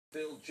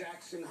Filled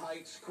Jackson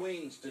Heights,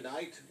 Queens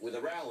tonight with a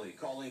rally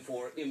calling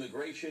for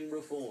immigration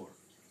reform.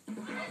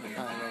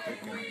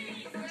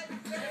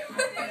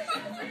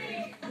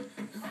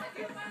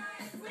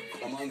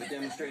 Among the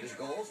demonstrators'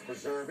 goals,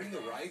 preserving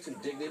the rights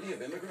and dignity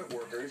of immigrant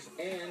workers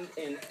and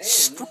an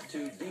end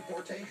to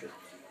deportation.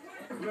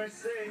 We're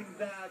saying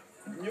that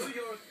New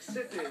York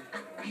City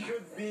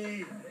should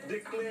be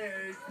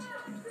declared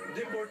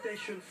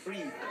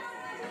deportation-free.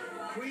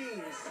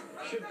 Queens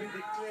should be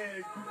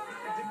declared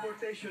a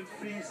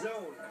deportation-free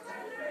zone.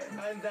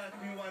 And that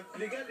we want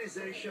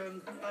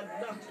legalization and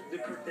not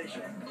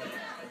deportation.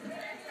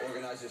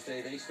 Organizers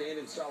say they stand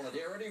in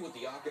solidarity with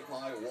the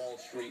Occupy Wall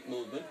Street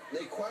movement.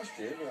 They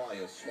question why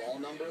a small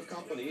number of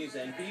companies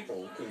and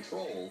people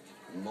control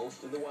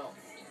most of the wealth.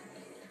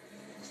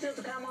 Still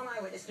to come on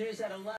Eyewitness News at 11.